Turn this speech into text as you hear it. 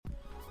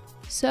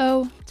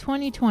So,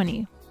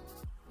 2020.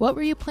 What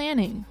were you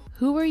planning?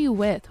 Who were you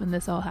with when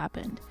this all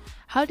happened?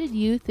 How did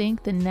you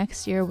think the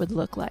next year would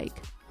look like?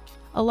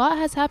 A lot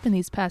has happened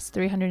these past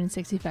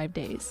 365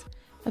 days.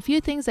 A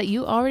few things that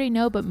you already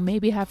know but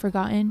maybe have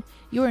forgotten.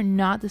 You are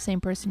not the same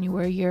person you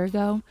were a year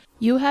ago.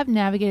 You have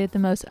navigated the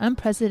most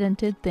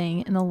unprecedented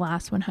thing in the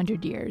last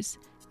 100 years.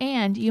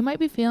 And you might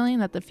be feeling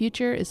that the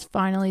future is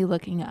finally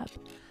looking up.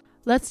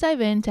 Let's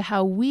dive into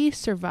how we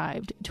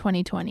survived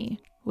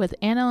 2020 with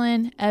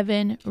Annalyn,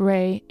 Evan,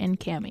 Ray, and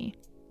Cami.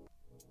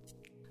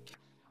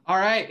 All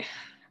right.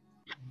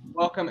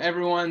 Welcome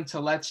everyone to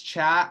Let's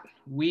Chat.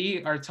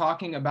 We are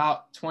talking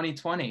about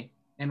 2020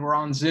 and we're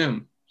on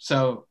Zoom,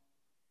 so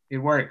it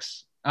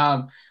works.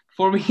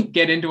 Before we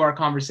get into our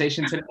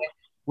conversation today,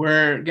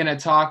 we're going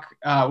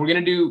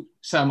to do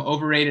some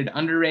overrated,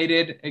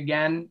 underrated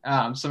again,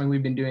 something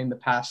we've been doing the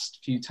past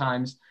few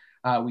times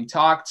we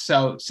talked.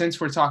 So since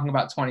we're talking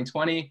about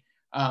 2020,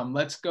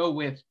 let's go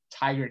with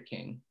Tiger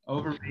King,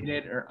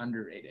 overrated or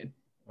underrated?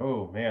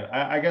 Oh man,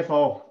 I guess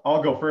I'll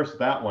go first with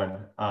that one.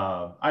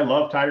 I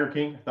love Tiger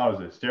King. I thought it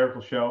was a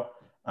hysterical show,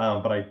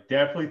 but I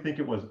definitely think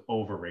it was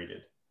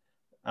overrated.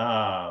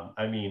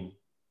 I mean,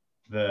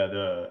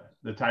 the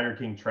Tiger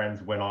King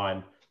trends went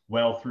on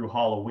well through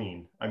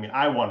Halloween. I mean,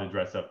 I want to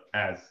dress up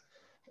as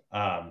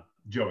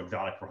Joe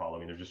Exotic for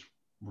Halloween. There just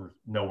were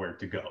nowhere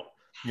to go.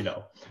 You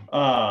know,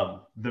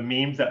 the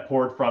memes that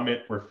poured from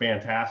it were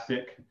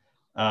fantastic,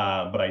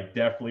 but I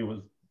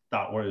definitely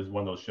thought it was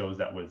one of those shows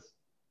that was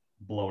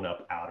blown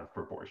up out of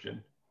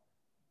proportion,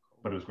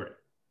 but it was great.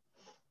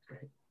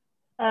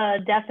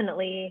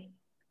 Definitely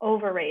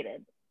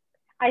overrated.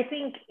 I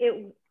think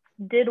it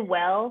did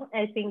well.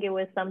 I think it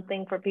was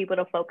something for people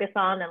to focus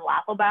on and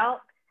laugh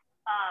about.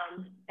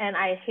 And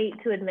I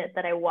hate to admit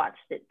that I watched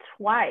it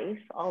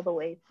twice all the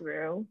way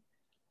through,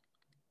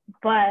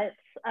 but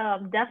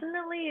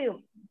definitely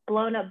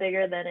blown up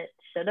bigger than it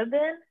should have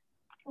been.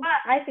 But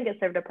I think it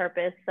served a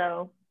purpose,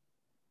 so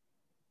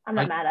I'm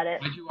not mad at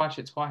it. Why'd you watch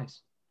it twice?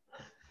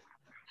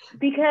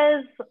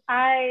 Because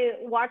I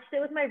watched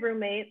it with my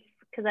roommates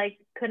because I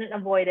couldn't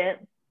avoid it.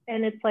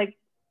 And it's like,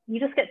 you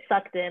just get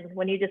sucked in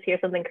when you just hear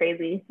something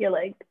crazy. You're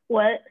like,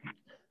 what?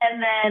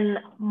 And then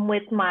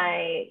with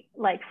my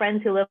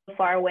friends who live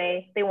far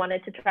away, they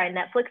wanted to try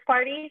Netflix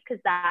Party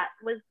because that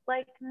was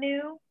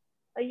new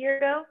a year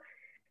ago.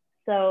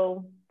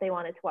 So they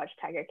wanted to watch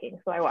Tiger King.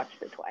 So I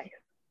watched it twice.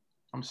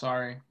 I'm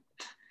sorry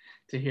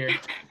to hear.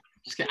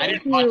 I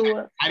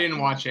didn't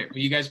watch it, but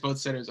you guys both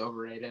said it was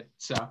overrated.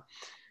 So.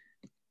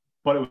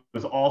 But it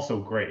was also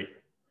great.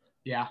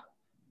 Yeah.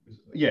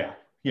 Yeah.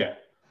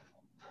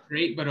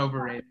 Great, but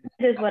overrated.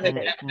 It is what it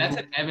is. That's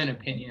an Evan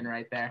opinion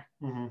right there.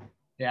 Mm-hmm.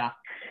 Yeah.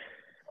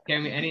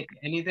 Cami,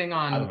 anything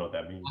on, I don't know what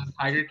that means. On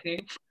Tiger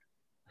King?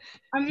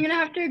 I'm going to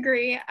have to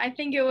agree. I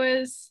think it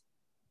was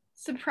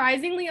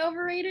surprisingly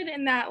overrated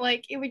in that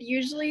it would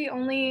usually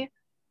only,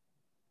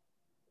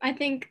 I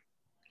think,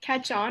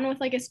 catch on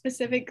with a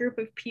specific group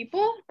of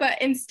people,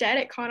 but instead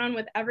it caught on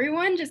with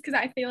everyone just because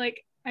I feel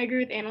like I agree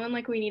with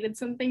Annalyn, we needed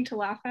something to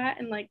laugh at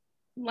and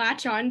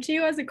latch on to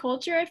as a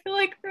culture, I feel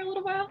for a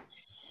little while.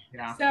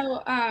 Yeah.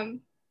 So,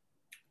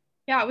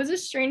 it was a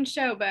strange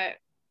show, but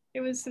it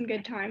was some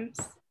good times.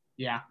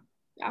 Yeah.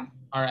 Yeah.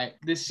 All right.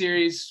 This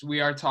series, we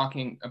are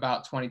talking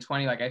about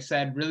 2020. Like I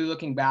said, really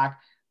looking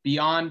back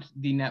beyond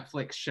the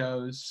Netflix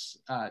shows,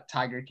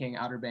 Tiger King,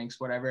 Outer Banks,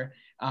 whatever,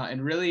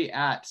 and really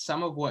at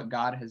some of what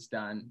God has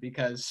done,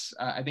 because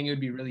I think it would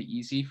be really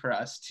easy for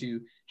us to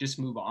just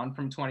move on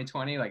from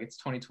 2020. It's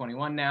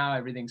 2021 now,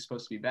 everything's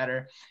supposed to be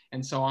better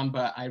and so on.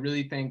 But I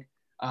really think,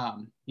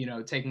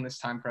 taking this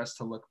time for us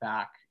to look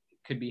back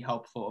could be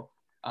helpful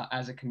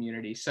as a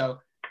community. So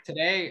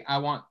today I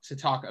want to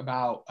talk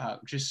about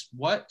just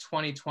what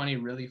 2020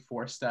 really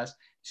forced us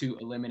to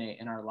eliminate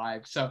in our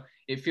lives. So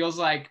it feels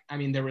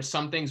there were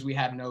some things we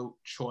had no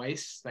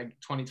choice.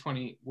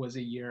 2020 was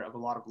a year of a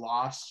lot of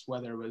loss,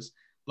 whether it was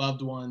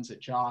loved ones, a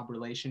job,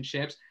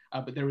 relationships,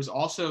 but there was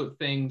also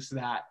things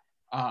that,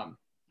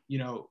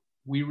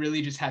 we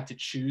really just had to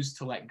choose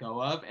to let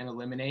go of and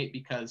eliminate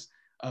because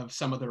of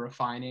some of the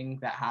refining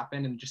that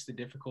happened and just the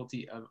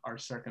difficulty of our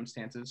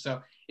circumstances.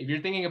 So if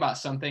you're thinking about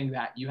something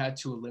that you had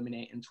to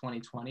eliminate in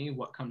 2020,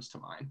 what comes to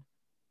mind?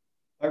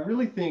 I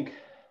really think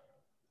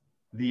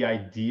the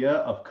idea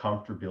of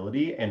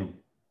comfortability and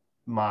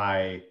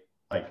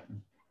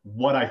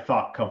what I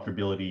thought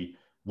comfortability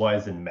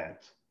was and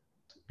meant,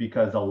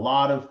 because a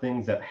lot of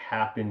things that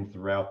happened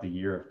throughout the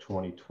year of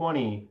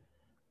 2020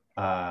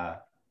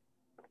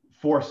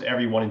 forced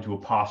everyone into a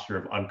posture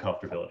of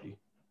uncomfortability,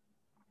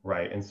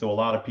 right? And so a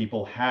lot of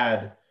people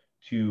had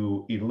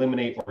to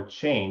eliminate or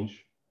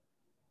change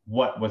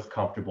what was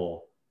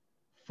comfortable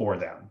for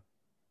them,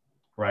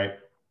 right?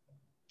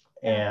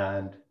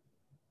 And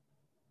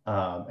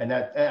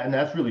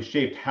that's really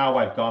shaped how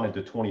I've gone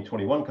into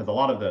 2021, because a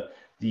lot of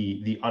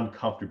the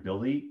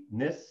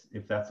uncomfortability-ness,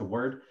 if that's a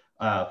word,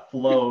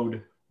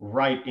 flowed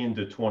right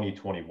into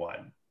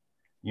 2021,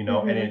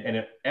 mm-hmm. and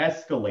it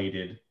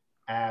escalated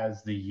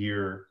as the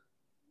year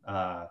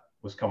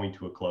was coming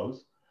to a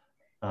close.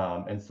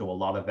 And so a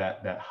lot of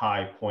that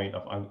high point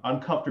of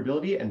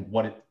uncomfortability and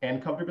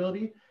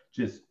comfortability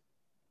just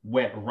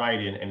went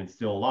right in, and it's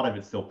still, a lot of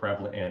it's still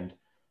prevalent and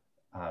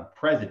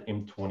present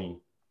in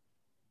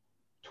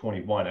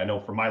 2021. I know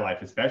for my life,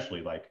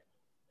 especially, like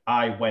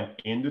I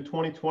went into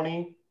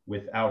 2020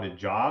 without a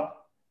job,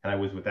 and I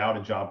was without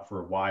a job for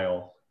a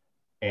while.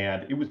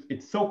 And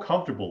it's so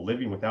comfortable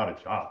living without a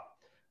job.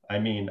 I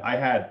mean, I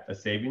had a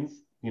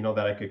savings,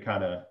 that I could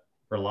kind of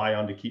rely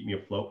on to keep me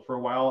afloat for a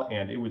while.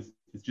 And it's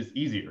just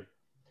easier,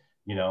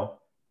 you know?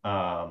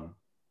 But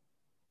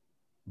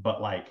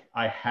like,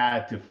 I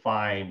had to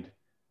find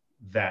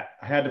a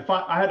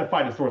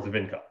source of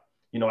income.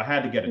 I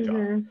had to get a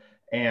job,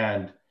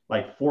 and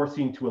like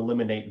forcing to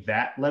eliminate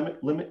that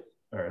limit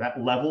or that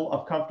level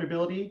of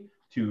comfortability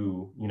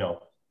to,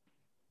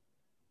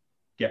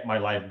 get my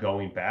life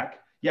going back.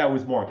 Yeah, it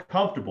was more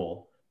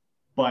uncomfortable,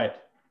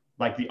 but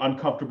like the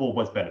uncomfortable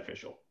was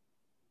beneficial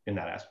in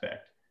that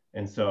aspect.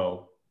 And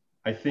so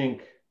I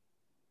think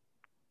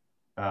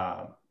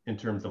in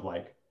terms of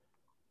like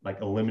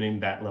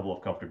eliminating that level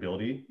of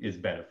comfortability is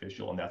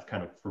beneficial. And that's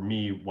kind of, for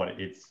me, what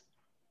it's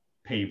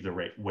paved the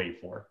way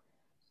for.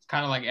 It's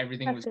kind of like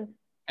everything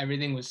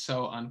was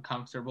so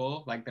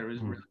uncomfortable. Like there was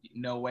really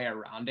no way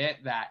around it,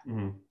 that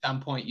at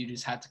some point you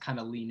just had to kind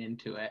of lean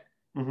into it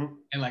and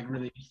like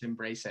really just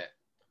embrace it.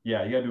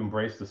 Yeah, you got to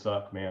embrace the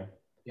suck, man.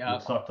 Yeah,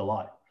 it sucked a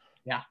lot.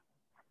 Yeah.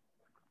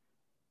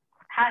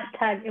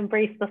 Hashtag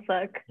embrace the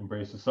suck.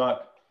 Embrace the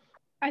suck.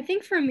 I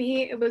think for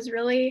me, it was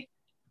really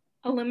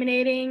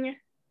eliminating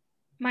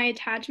my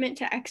attachment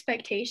to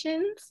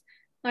expectations.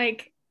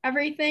 Like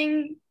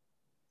everything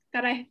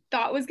that I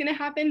thought was going to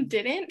happen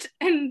didn't.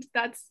 And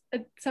that's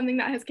something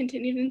that has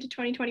continued into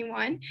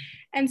 2021.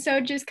 And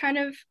so just kind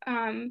of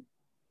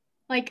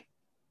like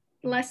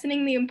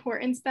lessening the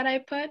importance that I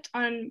put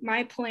on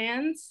my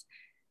plans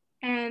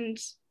and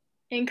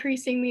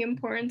increasing the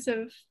importance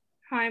of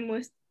how I'm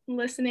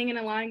listening and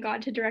allowing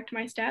God to direct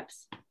my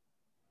steps.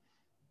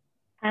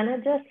 Kind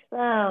of just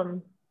a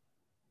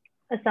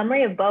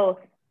summary of both.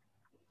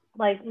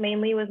 Like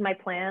mainly with my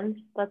plans.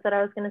 That's what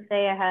I was going to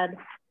say. I had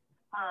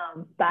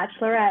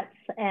bachelorettes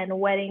and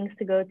weddings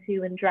to go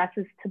to and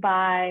dresses to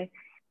buy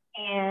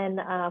and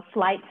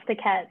flights to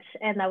catch.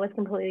 And that was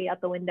completely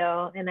out the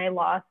window. And I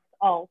lost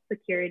all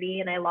security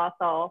and I lost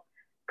all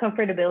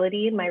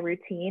comfortability in my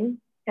routine.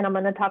 And I'm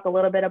going to talk a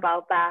little bit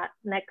about that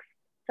next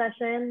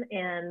session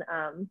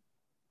and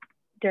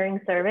during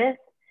service.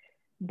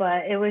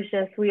 But it was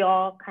just, we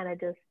all kind of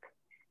just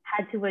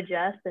had to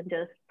adjust and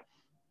just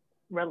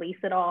release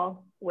it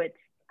all, which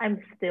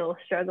I'm still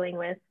struggling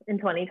with in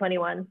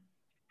 2021.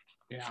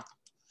 Yeah.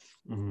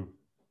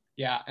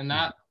 Yeah. And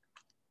that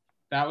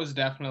was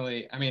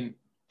definitely, I mean,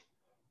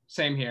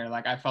 same here.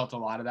 Like I felt a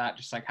lot of that,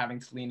 just like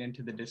having to lean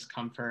into the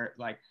discomfort,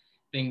 like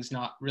things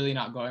not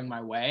going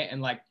my way.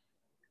 And like,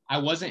 I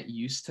wasn't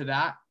used to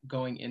that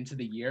going into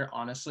the year,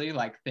 honestly.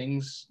 Like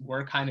things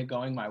were kind of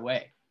going my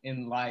way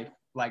in life,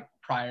 like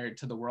prior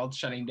to the world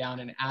shutting down.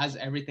 And as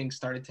everything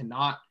started to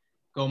not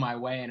go my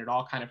way and it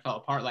all kind of fell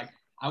apart, like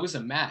I was a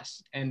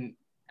mess. And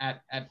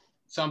at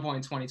some point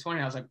in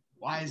 2020, I was like,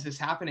 why is this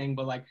happening?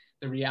 But like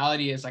the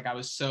reality is like I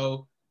was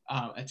so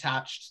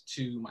attached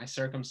to my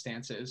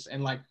circumstances.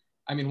 And like,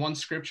 I mean, one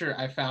scripture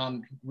I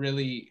found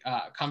really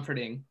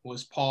comforting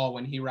was Paul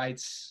when he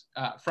writes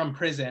from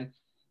prison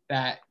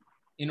that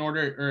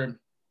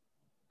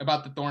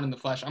about the thorn in the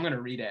flesh. I'm going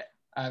to read it.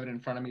 I have it in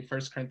front of me. 2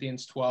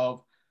 Corinthians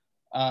 12,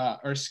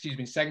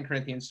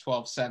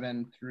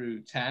 7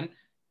 through 10.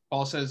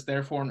 Paul says,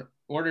 therefore, in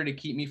order to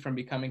keep me from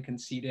becoming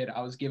conceited,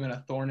 I was given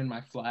a thorn in my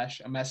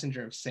flesh, a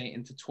messenger of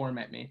Satan to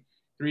torment me.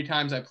 3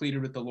 times I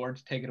pleaded with the Lord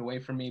to take it away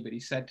from me, but he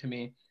said to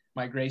me,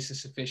 my grace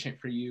is sufficient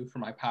for you, for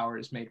my power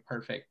is made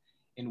perfect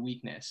in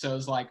weakness. So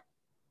it's like,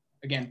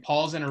 again,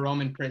 Paul's in a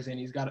Roman prison.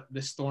 He's got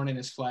this thorn in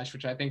his flesh,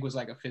 which I think was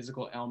like a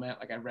physical ailment.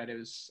 Like I read it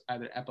was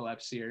either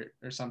epilepsy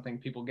or something,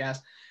 people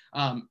guess.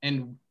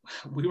 And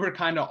we were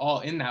kind of all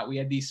in that. We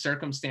had these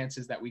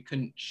circumstances that we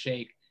couldn't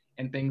shake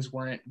and things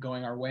weren't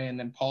going our way. And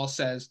then Paul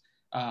says,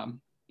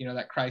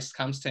 that Christ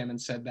comes to him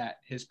and said that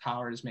his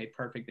power is made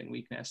perfect in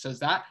weakness. So is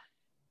that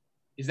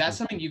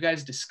something you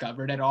guys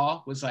discovered at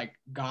all? Was like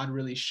God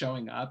really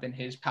showing up and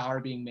his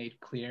power being made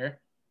clear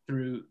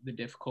through the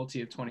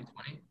difficulty of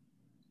 2020?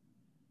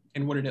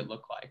 And what did it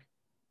look like?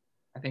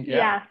 I think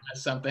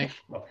that's something.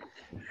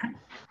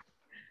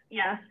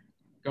 Yeah.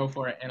 Go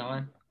for it,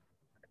 Annalyn.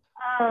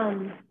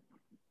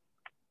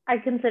 I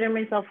consider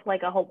myself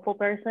like a hopeful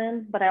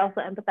person, but I also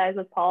empathize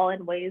with Paul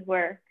in ways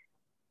where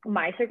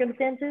my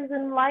circumstances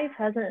in life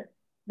hasn't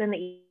been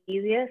the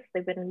easiest.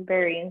 They've been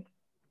very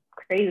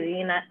crazy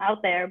and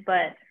out there,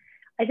 but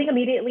I think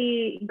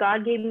immediately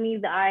God gave me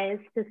the eyes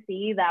to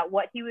see that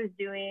what he was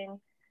doing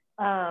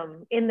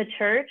in the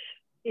church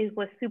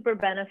was super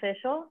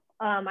beneficial.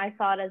 I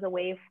saw it as a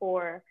way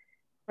for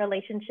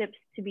relationships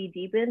to be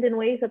deepened in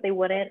ways that they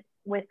wouldn't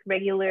with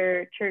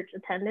regular church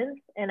attendance.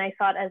 And I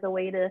saw it as a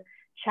way to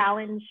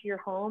challenge your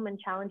home and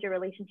challenge your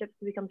relationships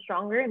to become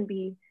stronger and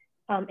be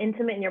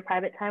intimate in your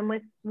private time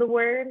with the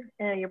Word,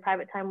 your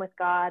private time with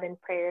God, and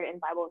prayer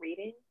and Bible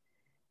reading.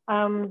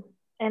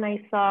 And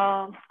I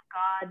saw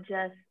God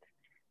just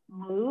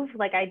move.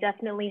 Like, I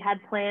definitely had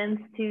plans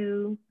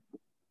to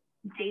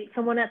date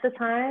someone at the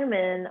time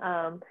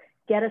and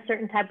get a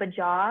certain type of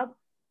job.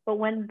 But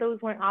when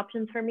those weren't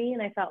options for me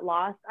and I felt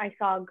lost, I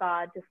saw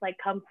God just like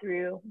come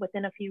through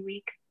within a few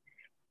weeks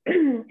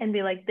and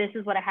be like, this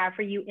is what I have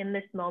for you in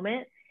this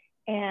moment.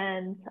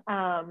 And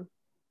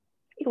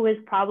it was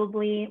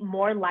probably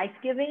more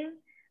life-giving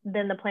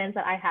than the plans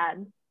that I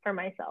had for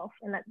myself.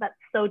 And that's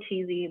so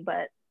cheesy,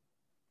 but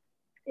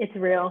it's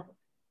real.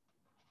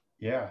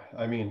 Yeah,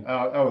 I mean,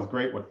 that was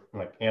great what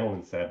like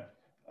Annalyn said,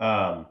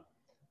 and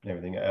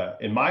everything.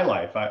 In my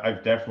life,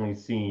 I've definitely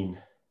seen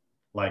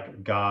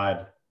like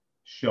God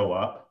show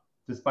up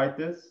despite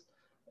this.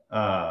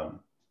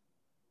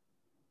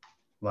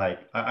 Like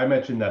I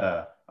mentioned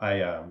that I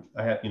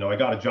had, you know, I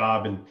got a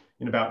job in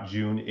about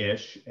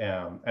June-ish,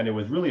 and it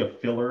was really a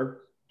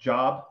filler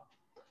job,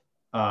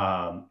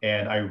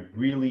 and I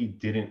really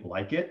didn't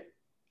like it.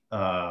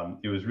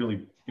 It was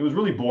really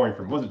boring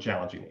for me. It wasn't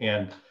challenging,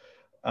 and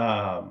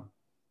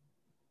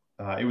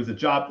it was a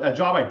job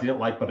I didn't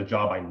like, but a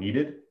job I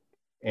needed.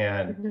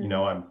 And you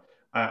know,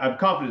 I'm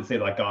confident to say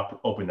like God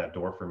opened that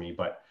door for me,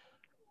 but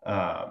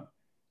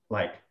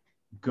like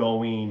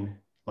going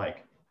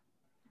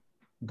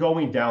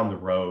down the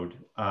road,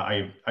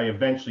 I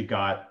eventually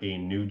got a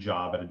new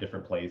job at a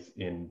different place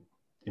in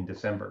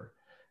December,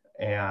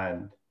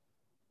 and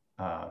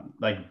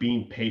like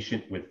being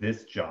patient with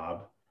this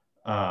job,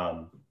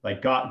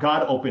 like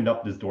God opened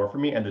up this door for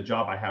me, and the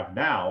job I have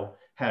now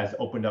has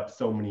opened up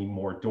so many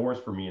more doors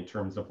for me in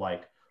terms of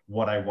like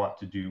what I want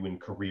to do in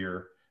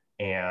career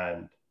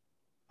and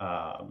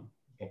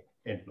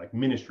like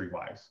ministry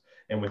wise.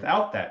 And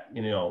without that,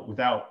 you know,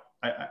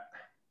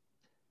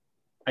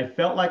 I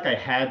felt like I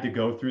had to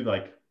go through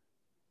like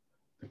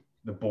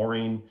the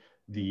boring,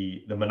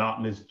 the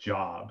monotonous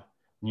job,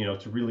 you know,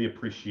 to really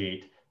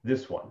appreciate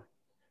this one,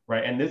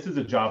 right? And this is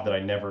a job that I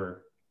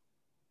never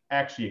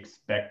actually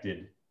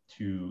expected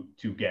to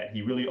get.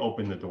 He really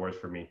opened the doors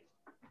for me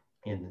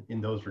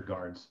in those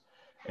regards.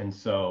 And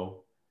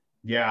so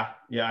yeah,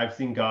 I've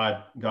seen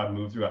God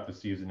move throughout the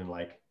season, and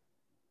like,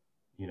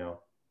 you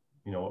know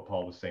what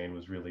Paul was saying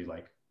was really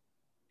like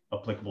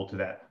applicable to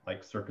that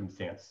like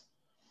circumstance.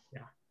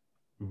 Yeah.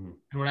 Mm-hmm.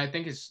 And what I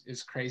think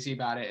is crazy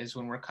about it is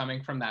when we're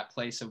coming from that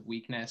place of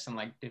weakness and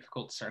like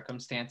difficult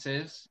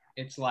circumstances,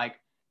 it's like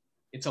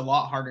it's a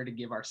lot harder to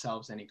give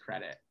ourselves any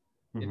credit.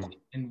 Mm-hmm.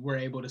 And we're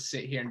able to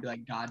sit here and be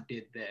like, God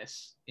did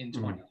this in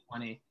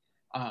 2020,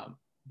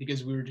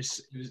 because we were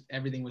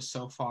everything was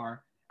so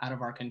far out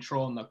of our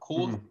control. And the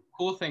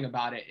cool thing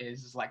about it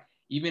is like,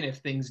 even if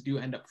things do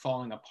end up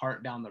falling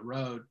apart down the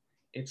road,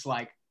 it's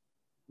like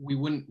we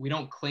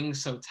don't cling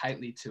so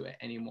tightly to it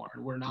anymore.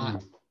 We're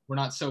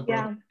not so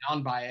broken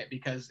down by it,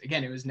 because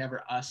again, it was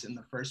never us in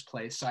the first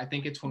place. So I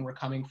think it's when we're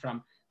coming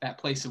from that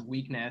place of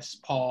weakness,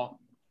 Paul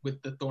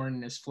with the thorn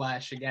in his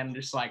flesh, again,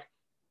 just like,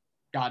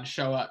 God,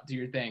 show up, do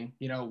your thing.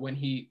 You know,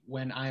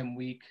 when I am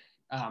weak,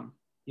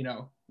 you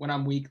know, when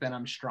I'm weak, then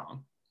I'm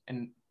strong.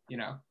 And, you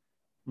know,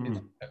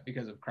 it's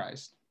because of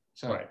Christ.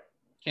 So right.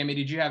 Cami,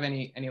 did you have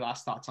any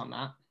last thoughts on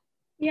that?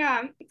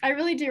 Yeah, I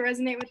really do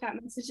resonate with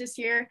that message this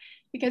year,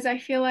 because I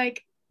feel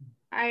like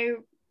I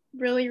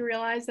really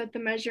realized that the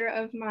measure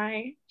of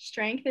my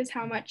strength is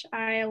how much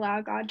I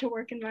allow God to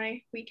work in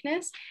my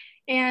weakness.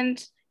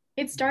 And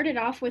it started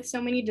off with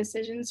so many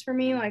decisions for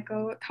me, like,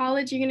 oh, what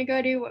college are you going to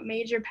go to? What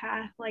major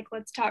path? Like,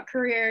 let's talk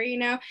career, you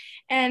know?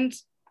 And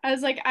I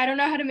was like, I don't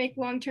know how to make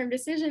long-term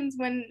decisions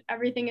when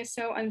everything is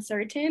so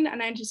uncertain.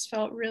 And I just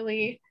felt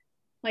really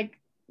like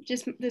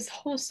just this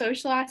whole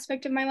social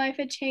aspect of my life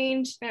had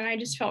changed. And I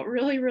just felt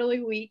really,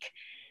 really weak.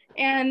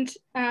 And,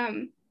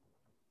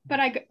 but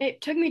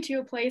it took me to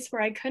a place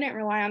where I couldn't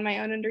rely on my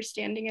own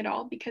understanding at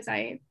all, because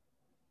I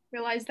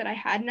realized that I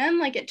had none.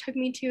 Like, it took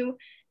me to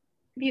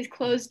these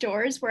closed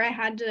doors where I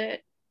had to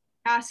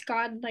ask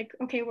God, like,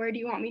 okay, where do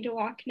you want me to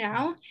walk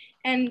now?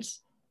 And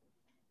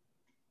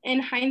in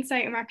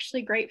hindsight, I'm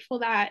actually grateful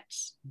that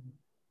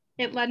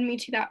it led me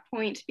to that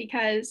point,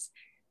 because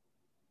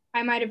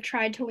I might have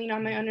tried to lean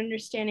on my own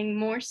understanding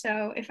more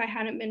so if I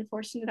hadn't been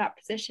forced into that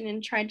position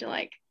and tried to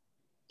like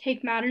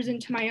take matters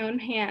into my own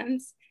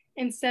hands,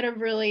 instead of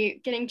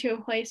really getting to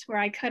a place where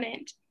I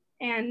couldn't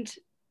and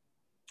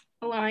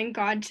allowing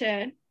God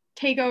to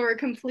take over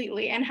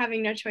completely and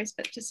having no choice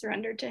but to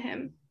surrender to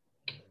him.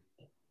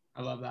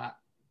 I love that.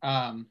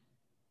 And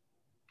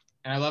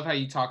I love how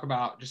you talk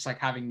about just like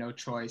having no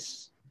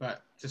choice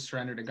but to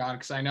surrender to God.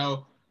 Because I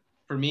know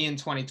for me in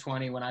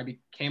 2020, when I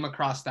came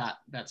across that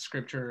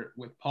scripture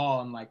with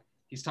Paul, and like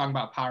he's talking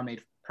about power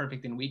made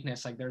perfect in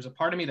weakness, like there's a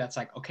part of me that's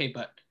like, okay,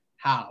 but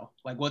how?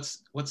 Like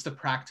what's the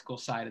practical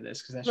side of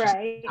this? Because that's just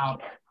how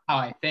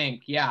I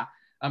think. Yeah.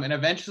 And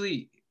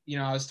eventually, you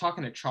know, I was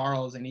talking to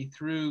Charles, and he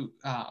threw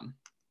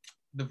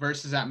the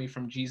verses at me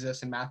from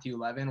Jesus in Matthew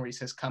 11, where he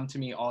says, "Come to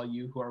me, all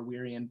you who are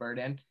weary and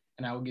burdened,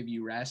 and I will give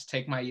you rest.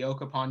 Take my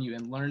yoke upon you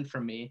and learn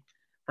from me,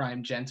 for for I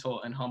am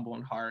gentle and humble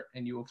in heart,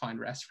 and you will find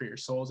rest for your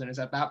souls. And it's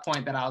at that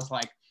point that I was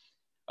like,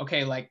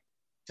 okay, like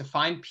to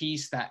find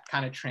peace that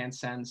kind of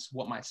transcends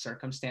what my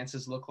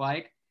circumstances look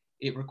like,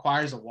 it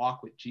requires a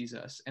walk with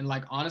Jesus. And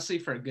like, honestly,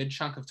 for a good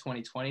chunk of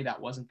 2020, that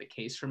wasn't the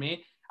case for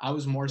me. I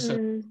was more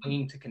so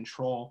clinging to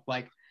control.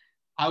 Like,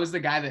 I was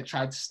the guy that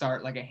tried to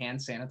start like a hand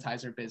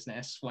sanitizer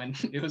business when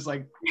it was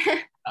like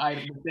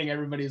the thing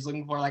everybody was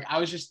looking for. Like, I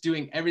was just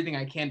doing everything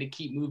I can to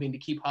keep moving, to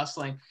keep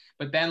hustling.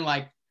 But then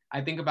like, I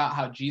think about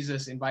how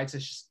Jesus invites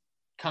us just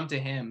come to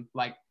him.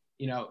 Like,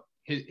 you know,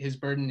 his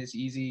burden is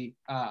easy.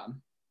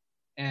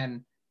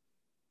 And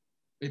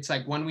it's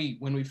like when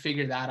we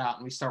figure that out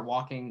and we start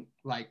walking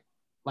like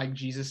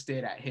Jesus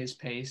did at his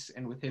pace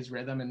and with his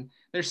rhythm, and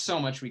there's so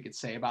much we could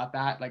say about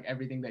that, like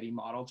everything that he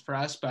modeled for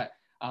us. But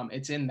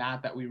it's in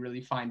that we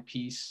really find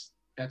peace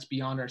that's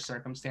beyond our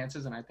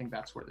circumstances. And I think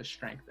that's where the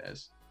strength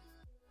is.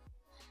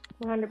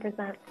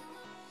 100%.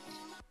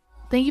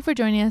 Thank you for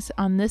joining us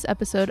on this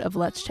episode of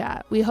Let's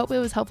Chat. We hope it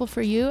was helpful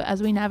for you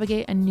as we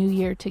navigate a new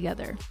year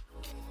together.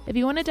 If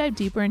you want to dive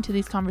deeper into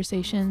these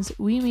conversations,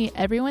 we meet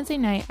every Wednesday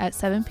night at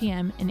 7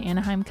 p.m. in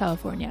Anaheim,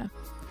 California.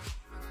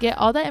 Get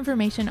all that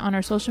information on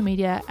our social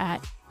media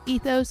at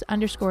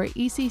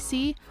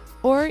ethos_ECC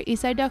or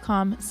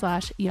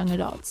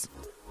eastside.com/youngadults.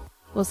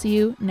 We'll see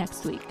you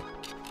next week.